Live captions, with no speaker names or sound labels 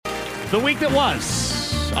The week that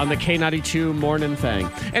was on the K92 Morning Thing.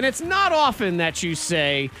 And it's not often that you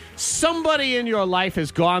say somebody in your life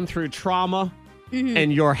has gone through trauma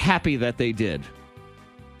and you're happy that they did.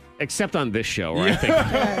 Except on this show, where I think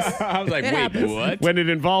I was like, wait, happens. what? when it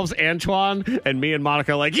involves Antoine and me and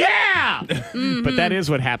Monica are like, yeah! But that is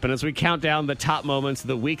what happened as we count down the top moments of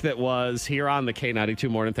the week that was here on the K92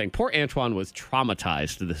 Morning Thing. Poor Antoine was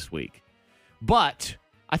traumatized this week. But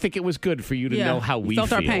I think it was good for you to know how we felt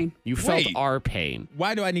feel. our pain. You felt Wait. our pain.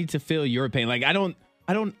 Why do I need to feel your pain? Like, I don't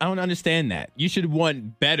understand that. You should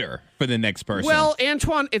want better for the next person. Well,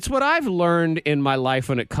 Antoine, it's what I've learned in my life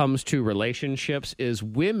when it comes to relationships is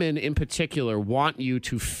women in particular want you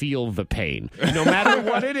to feel the pain. No matter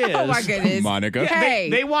what it is. Oh, my goodness. Monica. Hey.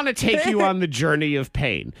 They want to take you on the journey of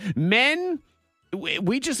pain. Men,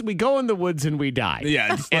 we go in the woods and we die. Yeah,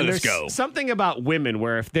 just let And us there's go. something about women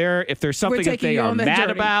where if there's something that taking they you are on that mad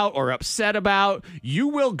journey. about or upset about, you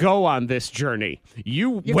will go on this journey.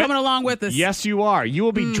 You're coming along with us. Yes, you are. You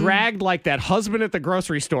will be dragged like that husband at the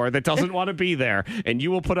grocery store that doesn't want to be there, and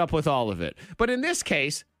you will put up with all of it. But in this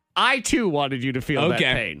case, I too wanted you to feel that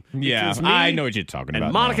pain. Yeah, Because me I know what you're talking and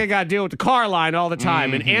about. Monica now. got to deal with the car line all the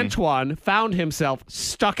time, and Antoine found himself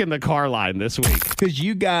stuck in the car line this week. Because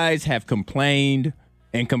you guys have complained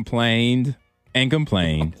and complained and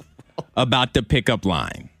complained about the pickup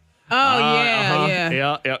line. Oh,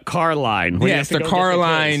 yeah. Yeah, car line. When you Yes, have to the go car get the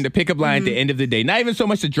line, kids. the pickup line at the end of the day. Not even so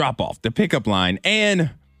much the drop off, the pickup line. And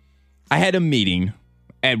I had a meeting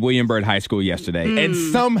at William Byrd High School yesterday, and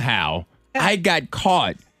somehow I got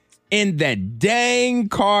caught in that dang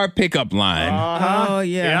car pickup line. Oh,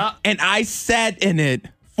 Yeah. And I sat in it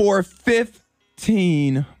for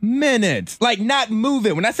 15 minutes. Like, not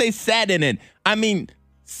moving. When I say sat in it, I mean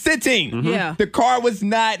sitting. Yeah. The car was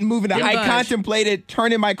not moving. I budge. contemplated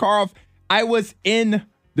turning my car off. I was in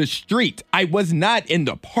the street. I was not in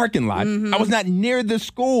the parking lot. I was not near the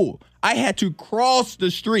school. I had to cross the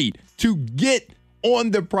street to get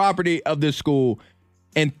on the property of the school.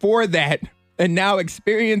 And for that, and now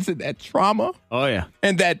experiencing that trauma Oh, yeah.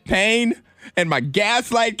 and that pain, and my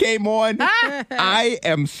gaslight came on. I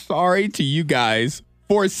am sorry to you guys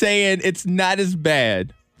for saying it's not as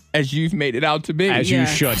bad as you've made it out to be. As Yeah. you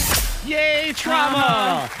should. Yay,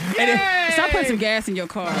 trauma! Yay! Stop putting some gas in your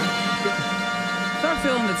car. Start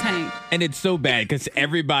filling the tank. And it's so bad because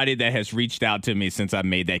everybody that has reached out to me since I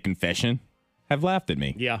made that confession have laughed at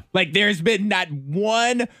me. Yeah. Like, there's been not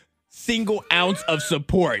one single ounce of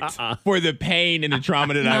support for the pain and the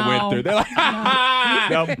trauma that I went No. through. They're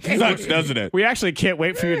like, sucks, doesn't it? We actually can't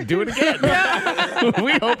wait for you to do it again.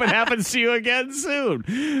 We hope it happens to you again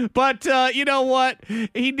soon. But you know what?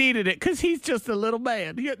 He needed it because he's just a little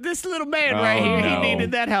man. This little man right here, no. he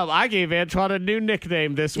needed that help. I gave Antoine a new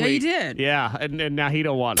nickname this Yeah, week. you did. Yeah, and now he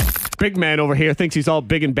don't want it. Big man over here thinks he's all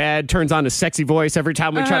big and bad, turns on his sexy voice every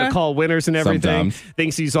time we try to call winners and everything. Sometimes.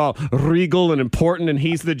 Thinks he's all regal and important and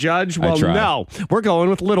he's the judge. Well, try. no. We're going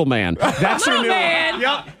with little man. That's your new man. one.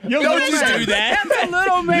 Yep. Don't just do that. That's a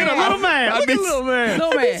little man. You're a little man. Look at been- little man.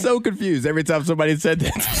 Little man. So confused every time somebody said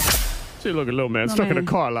that. See, look at little man stuck in a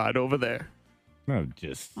car line over there. No,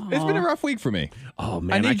 it's been a rough week for me. Oh, I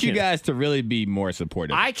man. need you can't- guys to really be more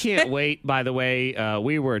supportive. I can't wait, by the way.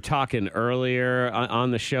 We were talking earlier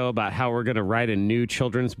on the show about how we're going to write a new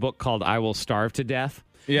children's book called I Will Starve to Death.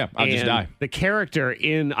 Yeah, I'll just And die. The character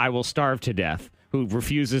in I Will Starve to Death, who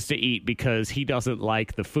refuses to eat because he doesn't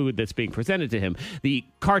like the food that's being presented to him. The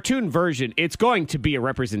cartoon version, it's going to be a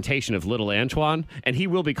representation of little Antoine, and he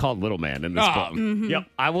will be called Little Man in this book. Yep,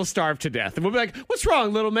 I will starve to death. And we'll be like, what's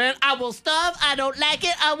wrong, little man? I will starve. I don't like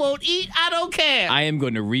it. I won't eat. I don't care. I am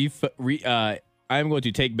going to I am going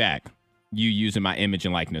to take back you using my image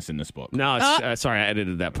and likeness in this book. No, it's, sorry, I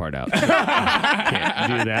edited that part out.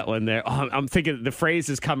 Can't do that one there. Oh, I'm thinking the phrase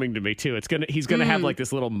is coming to me too. He's gonna have like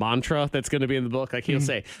this little mantra that's gonna be in the book. Like he'll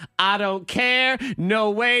say, "I don't care,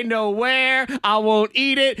 no way, nowhere. I won't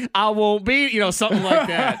eat it. I won't be," something like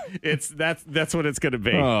that. That's what it's gonna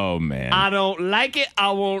be. Oh man. I don't like it.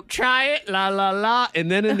 I won't try it. La la la. And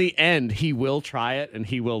then in the end, he will try it and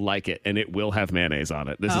he will like it and it will have mayonnaise on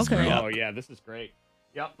it. This is Okay. great. Oh yeah, this is great.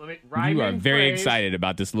 Yep. Let me rhyme You are in very phrase. excited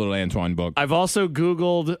about this little Antoine book. I've also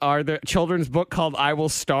Googled, are there children's book called I Will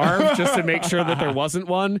Starve, just to make sure that there wasn't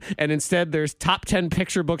one. And instead, there's top 10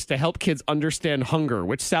 picture books to help kids understand hunger,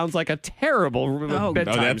 which sounds like a terrible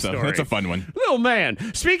bedtime story. That's a fun one. Little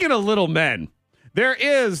man. Speaking of little men, there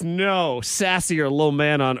is no sassier little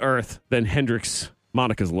man on earth than Hendrix,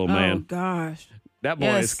 Monica's little Oh, man. gosh. That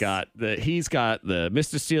boy's Yes. he's got the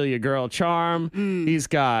Mr. Steal Your Girl charm. He's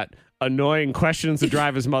got annoying questions that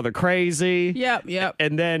drive his mother crazy. Yep.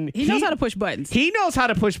 And then He knows how to push buttons. He knows how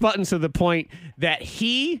to push buttons to the point that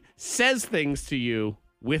he says things to you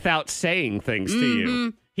without saying things to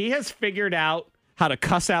you. He has figured out how to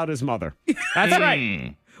cuss out his mother. That's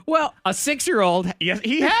right. Well, A 6-year-old, yes,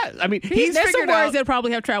 he has. I mean, he's there's some figured words out. that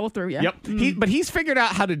probably have traveled through. Yeah. Yep. But he's figured out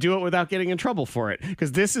how to do it without getting in trouble for it.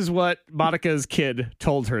 Because this is what Monica's kid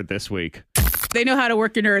told her this week. They know how to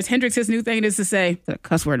work your nerves. Hendrix, his new thing is to say, "That's a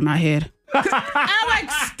cuss word in my head." I'm like,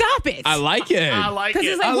 stop it. I like it. I like Because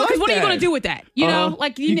it. it's like, I what are you that. going to do with that? You know,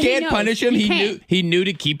 like You can't knows. punish him. You He can't. knew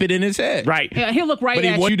to keep it in his head. Right. Yeah, he'll look right But he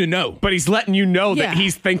at wants you. you to know. But he's letting you know Yeah. that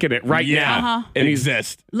he's thinking it right now. Uh-huh. It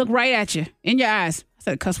exists. Look right at you in your eyes. I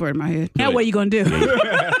said a cuss word in my head. Now what are you going to do?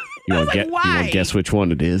 You want like, why? to guess which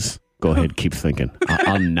one it is? Go ahead, keep thinking.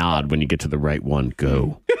 I'll nod when you get to the right one.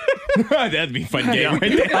 Go. That'd be a fun game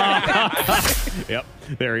right there. Yep.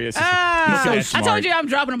 There he is. Ah, so I smart. told you I'm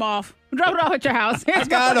dropping him off. I'm dropping him off at your house. I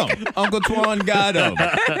got him. Uncle Twan got him.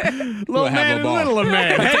 Little have man a and ball. little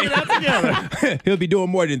man. Hanging out together. He'll be doing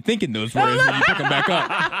more than thinking those words when you pick him back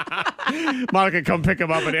up. Monica come pick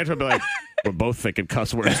him up and Antoine will be like, we're both thinking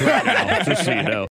cuss words right now, just so you know.